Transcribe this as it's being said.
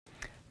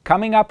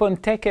Coming up on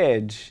Tech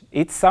Edge,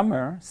 it's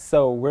summer,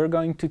 so we're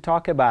going to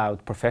talk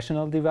about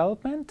professional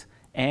development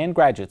and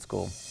graduate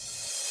school.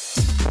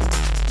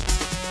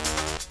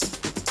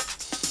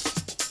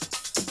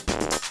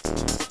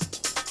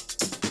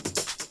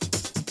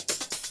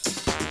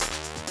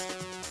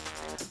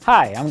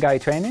 Hi, I'm Guy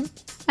Training.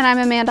 And I'm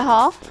Amanda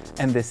Hall.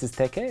 And this is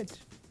Tech Edge.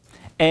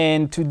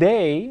 And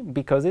today,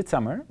 because it's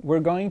summer, we're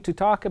going to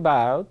talk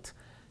about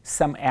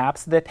some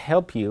apps that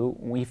help you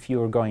if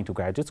you're going to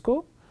graduate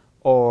school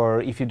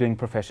or if you're doing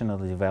professional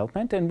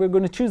development. And we're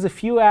going to choose a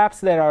few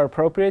apps that are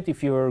appropriate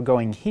if you're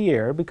going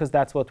here, because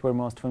that's what we're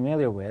most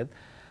familiar with.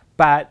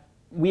 But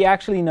we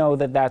actually know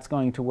that that's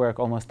going to work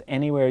almost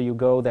anywhere you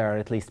go. There are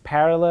at least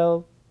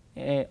parallel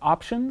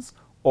options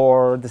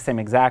or the same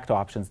exact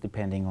options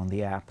depending on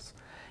the apps.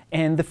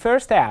 And the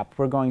first app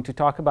we're going to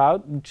talk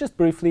about, just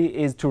briefly,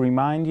 is to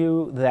remind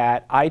you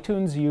that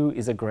iTunes U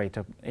is a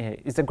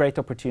great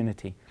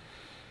opportunity.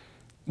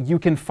 You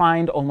can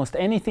find almost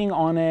anything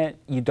on it.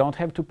 You don't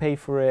have to pay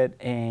for it,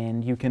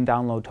 and you can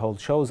download whole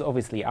shows.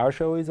 Obviously, our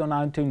show is on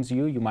iTunes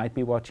U. You might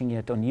be watching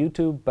it on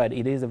YouTube, but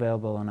it is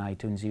available on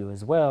iTunes U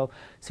as well.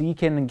 So you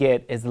can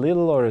get as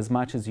little or as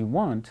much as you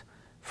want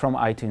from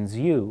iTunes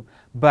U.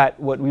 But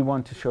what we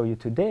want to show you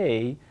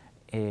today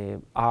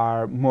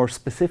are more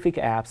specific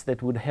apps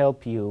that would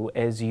help you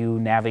as you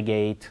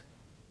navigate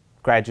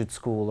graduate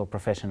school or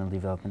professional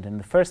development. And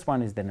the first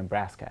one is the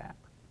Nebraska app.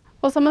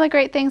 Well, some of the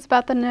great things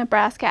about the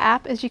Nebraska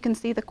app is you can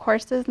see the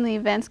courses and the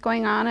events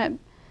going on at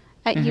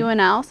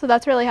UNL. So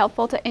that's really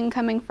helpful to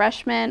incoming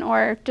freshmen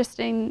or just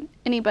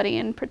anybody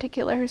in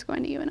particular who's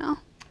going to UNL.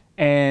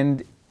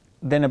 And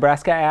the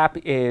Nebraska app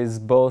is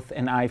both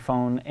an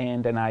iPhone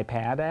and an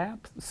iPad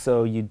app,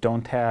 so you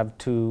don't have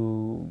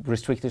to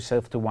restrict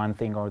yourself to one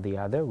thing or the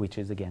other, which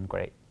is, again,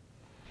 great.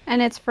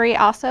 And it's free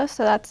also,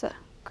 so that's a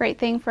great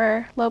thing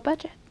for low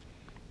budget.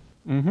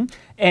 Mm-hmm.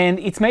 And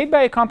it's made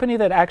by a company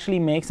that actually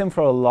makes them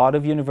for a lot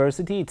of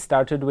universities. It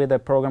started with a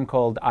program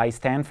called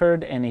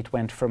iStanford, and it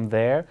went from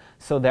there.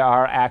 So there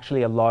are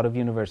actually a lot of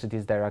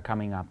universities that are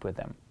coming up with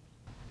them.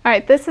 All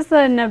right, this is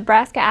the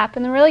Nebraska app,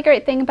 and the really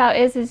great thing about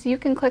it is you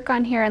can click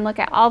on here and look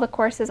at all the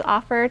courses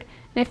offered.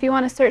 And if you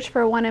want to search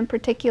for one in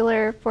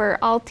particular for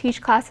all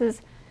Teach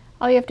classes,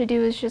 all you have to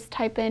do is just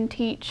type in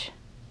Teach.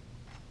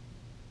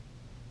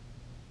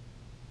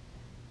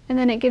 And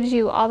then it gives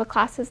you all the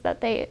classes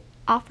that they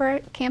offer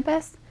at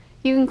campus.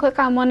 You can click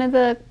on one of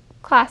the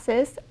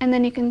classes, and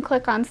then you can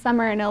click on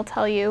Summer, and it'll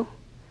tell you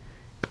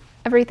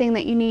everything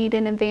that you need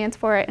in advance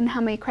for it and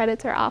how many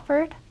credits are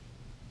offered.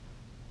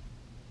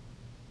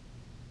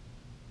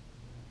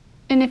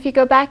 And if you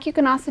go back, you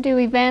can also do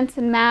events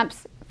and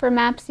maps. For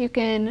maps, you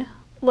can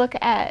look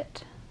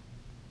at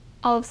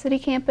all of City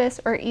Campus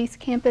or East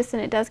Campus,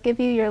 and it does give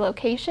you your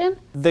location.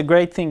 The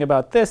great thing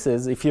about this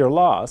is if you're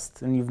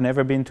lost and you've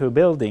never been to a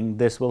building,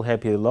 this will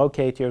help you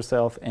locate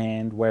yourself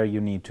and where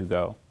you need to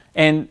go.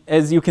 And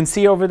as you can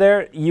see over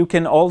there, you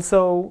can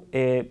also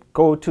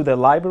go to the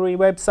library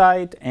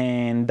website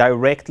and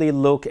directly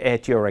look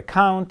at your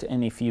account,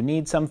 and if you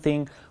need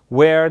something,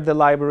 where the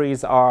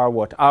libraries are,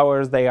 what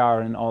hours they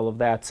are, and all of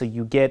that. So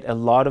you get a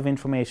lot of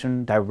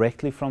information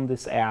directly from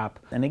this app.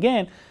 And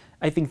again,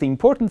 I think the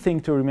important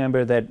thing to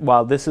remember that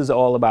while this is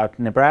all about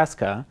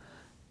Nebraska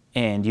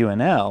and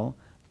UNL,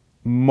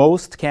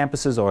 most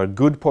campuses, or a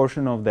good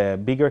portion of the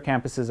bigger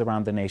campuses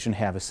around the nation,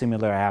 have a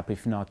similar app,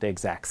 if not the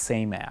exact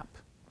same app.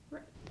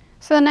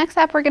 So the next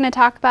app we're going to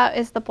talk about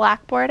is the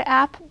Blackboard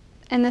app,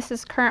 and this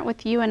is current with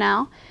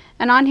UNL.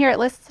 And on here it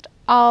lists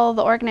all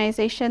the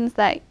organizations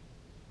that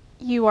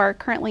you are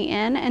currently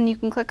in, and you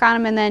can click on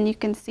them, and then you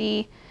can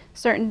see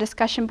certain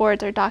discussion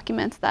boards or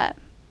documents that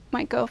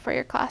might go for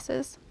your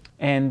classes.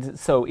 And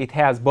so it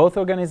has both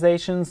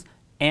organizations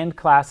and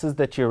classes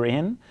that you're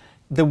in.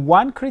 The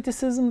one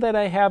criticism that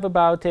I have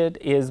about it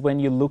is when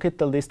you look at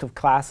the list of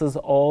classes,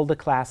 all the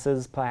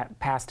classes,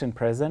 past and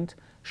present,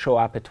 show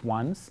up at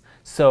once.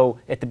 So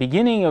at the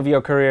beginning of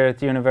your career at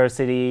the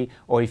university,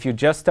 or if you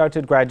just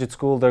started graduate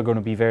school, there are going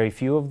to be very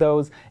few of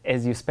those.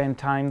 As you spend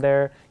time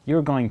there,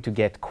 you're going to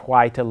get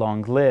quite a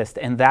long list.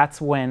 And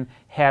that's when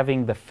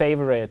having the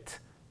favorite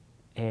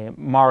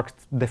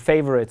the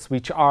favorites,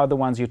 which are the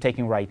ones you're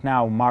taking right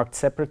now, marked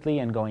separately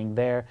and going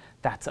there,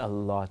 that's a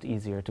lot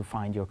easier to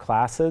find your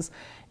classes.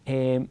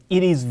 It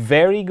is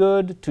very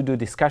good to do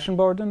discussion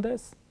board on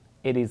this.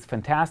 It is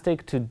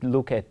fantastic to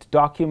look at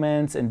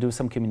documents and do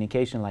some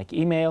communication like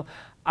email.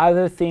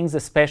 Other things,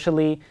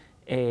 especially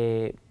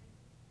things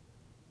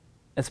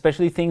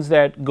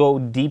that go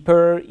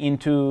deeper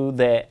into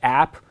the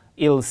app,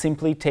 it'll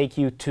simply take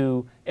you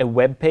to a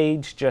web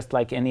page, just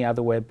like any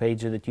other web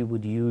page that you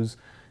would use.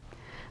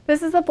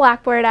 This is a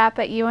Blackboard app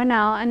at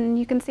UNL, and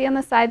you can see on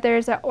the side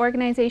there's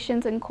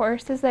organizations and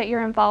courses that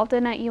you're involved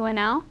in at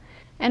UNL.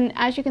 And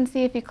as you can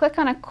see, if you click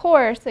on a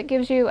course, it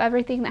gives you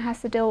everything that has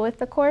to deal with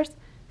the course.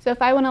 So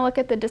if I want to look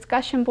at the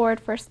discussion board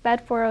for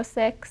SPED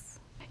 406,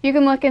 you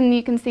can look and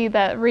you can see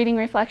the reading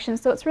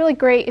reflections. So it's really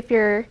great if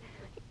you're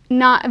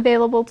not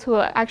available to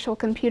an actual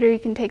computer, you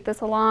can take this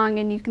along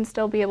and you can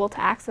still be able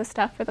to access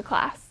stuff for the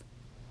class.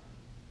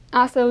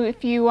 Also,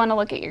 if you want to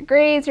look at your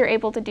grades, you're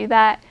able to do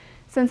that.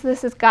 Since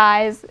this is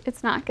guys,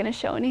 it's not going to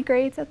show any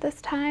grades at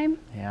this time.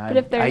 Yeah, but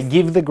if there's, I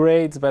give the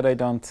grades, but I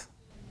don't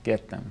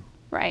get them.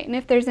 Right, and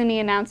if there's any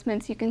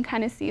announcements, you can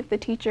kind of see if the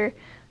teacher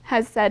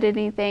has said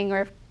anything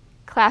or if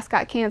class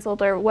got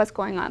canceled or what's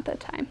going on at that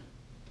time.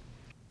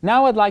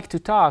 Now I'd like to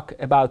talk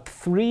about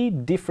 3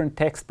 different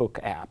textbook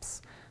apps.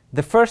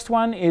 The first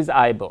one is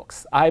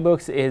iBooks.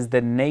 iBooks is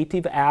the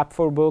native app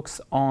for books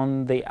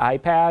on the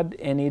iPad,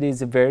 and it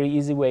is a very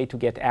easy way to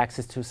get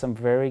access to some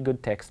very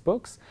good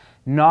textbooks.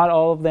 Not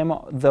all of them,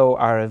 though,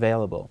 are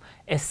available.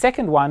 A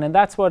second one, and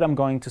that's what I'm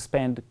going to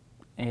spend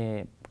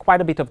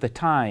quite a bit of the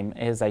time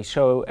as I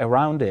show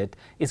around it,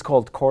 is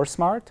called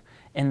CourseSmart,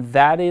 and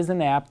that is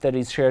an app that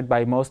is shared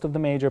by most of the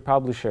major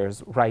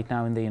publishers right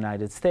now in the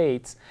United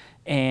States,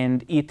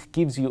 and it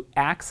gives you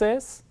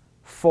access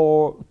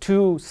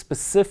to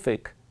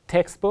specific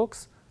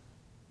textbooks.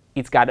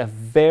 It's got a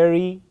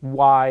very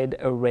wide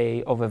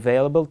array of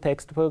available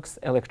textbooks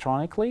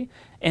electronically.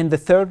 And the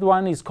third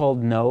one is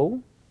called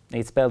Know.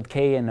 It's spelled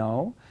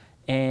K-N-O.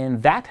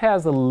 And that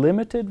has a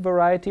limited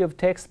variety of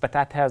text, but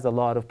that has a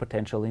lot of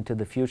potential into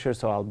the future,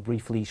 so I'll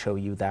briefly show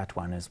you that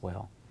one as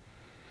well.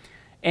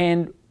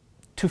 And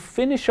to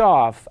finish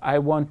off, I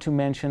want to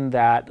mention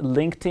that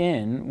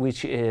LinkedIn,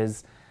 which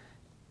is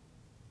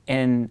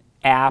an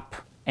app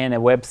and a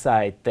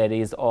website that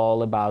is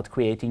all about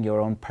creating your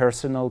own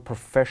personal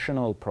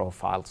professional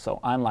profile. So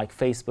unlike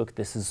Facebook,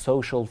 this is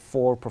social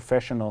for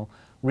professional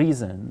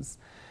reasons.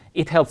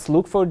 It helps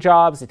look for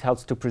jobs, it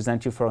helps to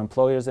present you for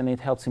employers, and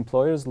it helps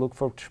employers look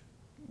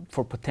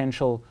for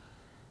potential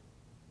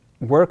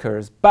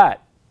workers.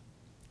 But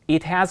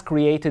it has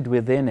created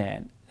within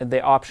it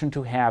the option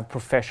to have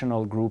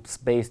professional groups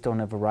based on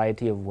a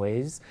variety of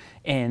ways.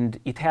 And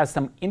it has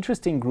some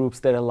interesting groups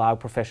that allow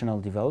professional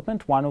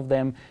development. One of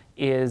them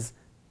is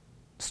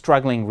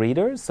struggling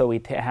readers, so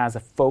it has a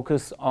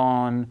focus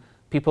on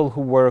people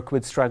who work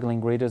with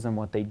struggling readers and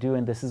what they do,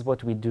 and this is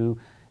what we do,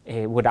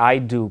 what I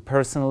do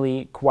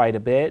personally quite a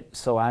bit,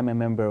 so I'm a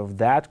member of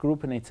that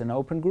group, and it's an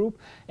open group.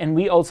 And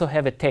we also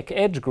have a Tech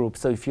Edge group,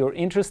 so if you're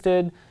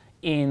interested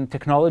in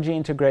technology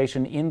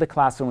integration in the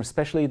classroom,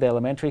 especially the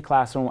elementary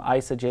classroom,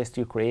 I suggest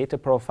you create a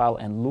profile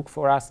and look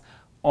for us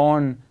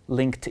on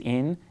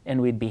LinkedIn,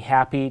 and we'd be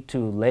happy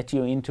to let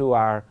you into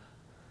our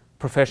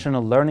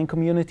professional learning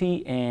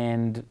community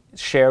and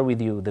share with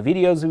you the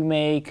videos we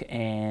make,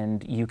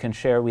 and you can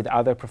share with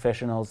other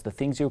professionals the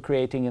things you're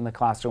creating in the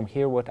classroom,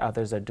 hear what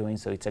others are doing,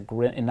 so it's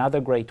another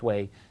great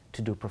way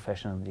to do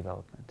professional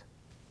development.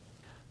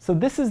 So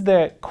this is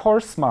the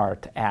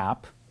CourseSmart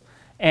app,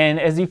 and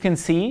as you can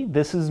see,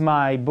 this is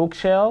my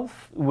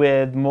bookshelf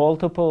with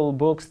multiple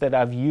books that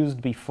I've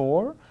used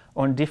before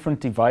on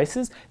different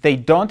devices. They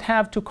don't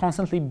have to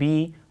constantly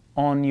be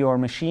on your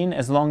machine.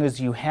 As long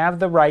as you have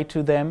the right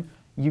to them,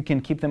 you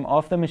can keep them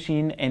off the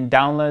machine and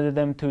download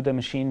them to the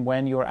machine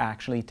when you're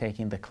actually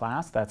taking the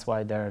class. That's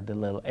why there are the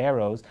little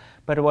arrows.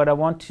 But what I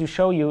want to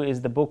show you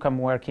is the book I'm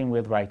working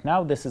with right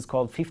now. This is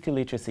called 50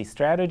 Literacy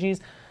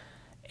Strategies.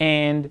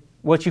 And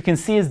what you can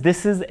see is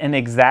this is an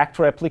exact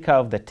replica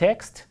of the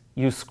text.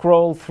 You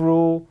scroll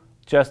through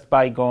just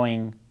by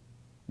going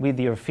with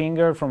your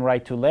finger from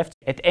right to left.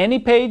 At any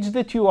page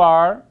that you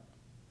are,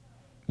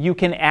 you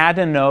can add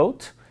a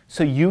note.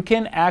 So you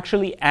can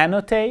actually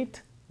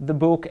annotate the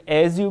book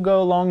as you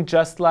go along,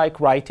 just like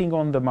writing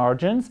on the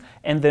margins,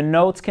 and the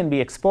notes can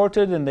be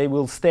exported and they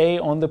will stay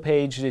on the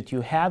page that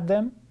you had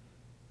them.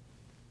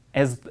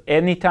 As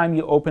anytime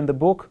you open the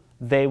book,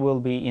 they will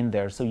be in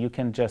there. So you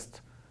can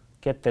just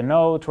get the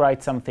note,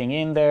 write something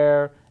in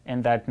there,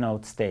 and that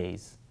note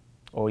stays.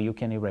 Or you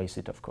can erase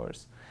it, of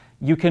course.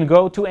 You can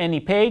go to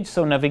any page,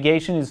 so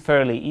navigation is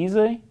fairly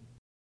easy.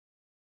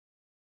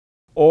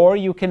 Or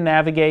you can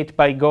navigate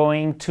by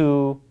going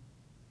to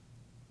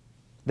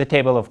the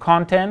table of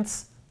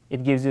contents.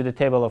 It gives you the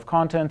table of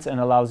contents and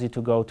allows you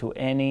to go to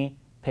any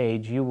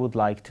page you would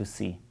like to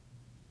see.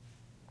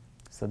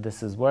 So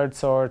this is word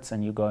sorts,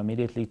 and you go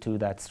immediately to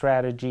that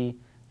strategy.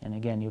 And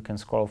again, you can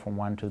scroll from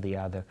one to the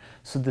other.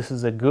 So this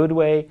is a good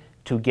way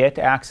to get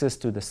access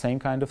to the same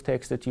kind of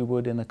text that you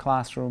would in the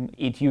classroom.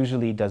 It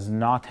usually does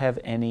not have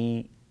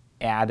any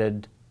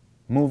added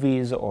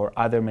movies or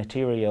other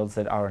materials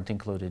that aren't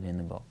included in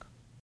the book.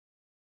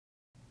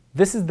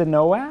 This is the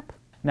Know app.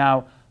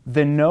 Now,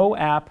 the Know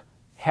app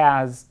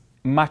has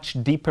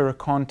much deeper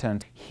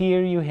content.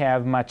 Here you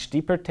have much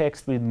deeper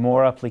text with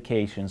more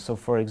applications. So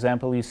for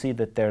example, you see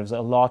that there's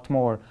a lot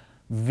more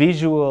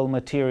visual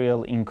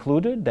material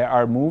included. There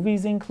are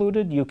movies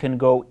included. You can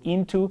go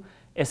into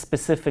a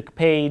specific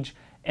page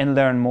and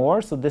learn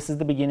more. So this is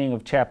the beginning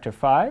of chapter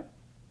 5.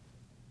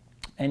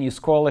 And you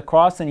scroll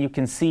across and you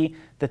can see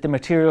that the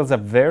materials are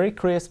very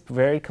crisp,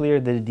 very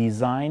clear. They're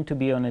designed to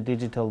be on a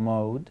digital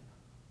mode.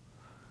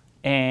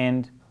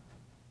 And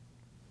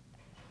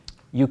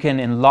you can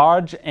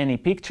enlarge any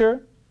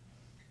picture,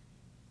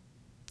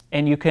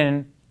 and you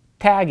can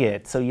tag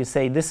it. So you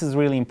say, this is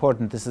really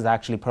important, this is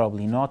actually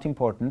probably not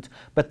important.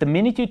 But the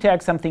minute you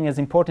tag something as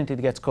important,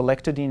 it gets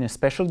collected in a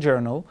special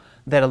journal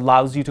that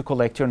allows you to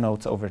collect your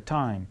notes over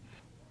time.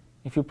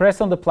 If you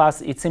press on the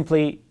plus, it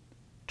simply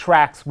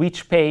tracks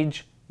which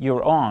page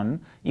you're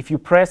on. If you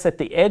press at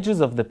the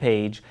edges of the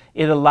page,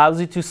 it allows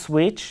you to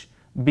switch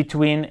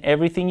between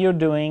everything you're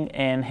doing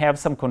and have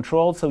some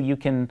control, so you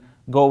can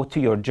go to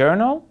your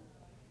journal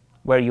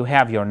where you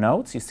have your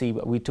notes. You see,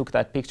 we took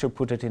that picture,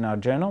 put it in our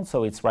journal,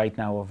 so it's right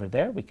now over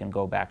there. We can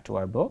go back to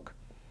our book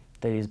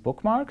that is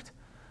bookmarked.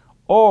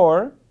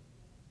 Or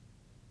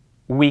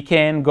we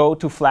can go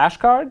to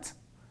flashcards,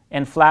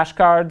 and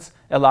flashcards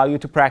allow you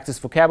to practice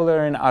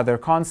vocabulary and other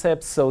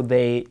concepts, so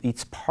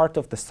it's part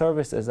of the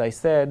service. As I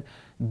said,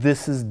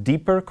 this is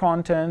deeper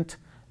content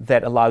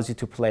that allows you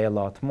to play a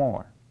lot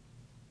more.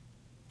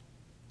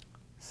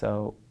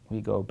 So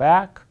we go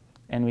back,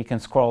 and we can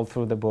scroll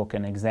through the book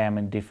and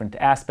examine different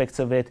aspects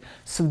of it.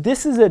 So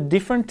this is a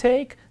different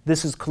take.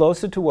 This is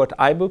closer to what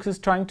iBooks is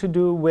trying to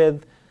do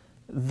with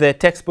the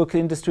textbook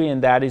industry,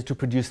 and that is to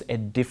produce a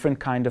different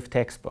kind of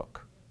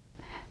textbook.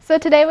 So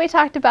today we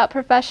talked about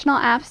professional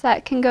apps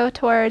that can go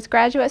towards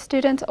graduate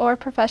students or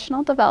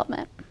professional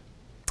development.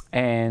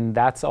 And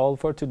that's all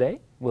for today.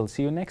 We'll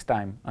see you next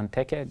time on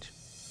Tech Edge.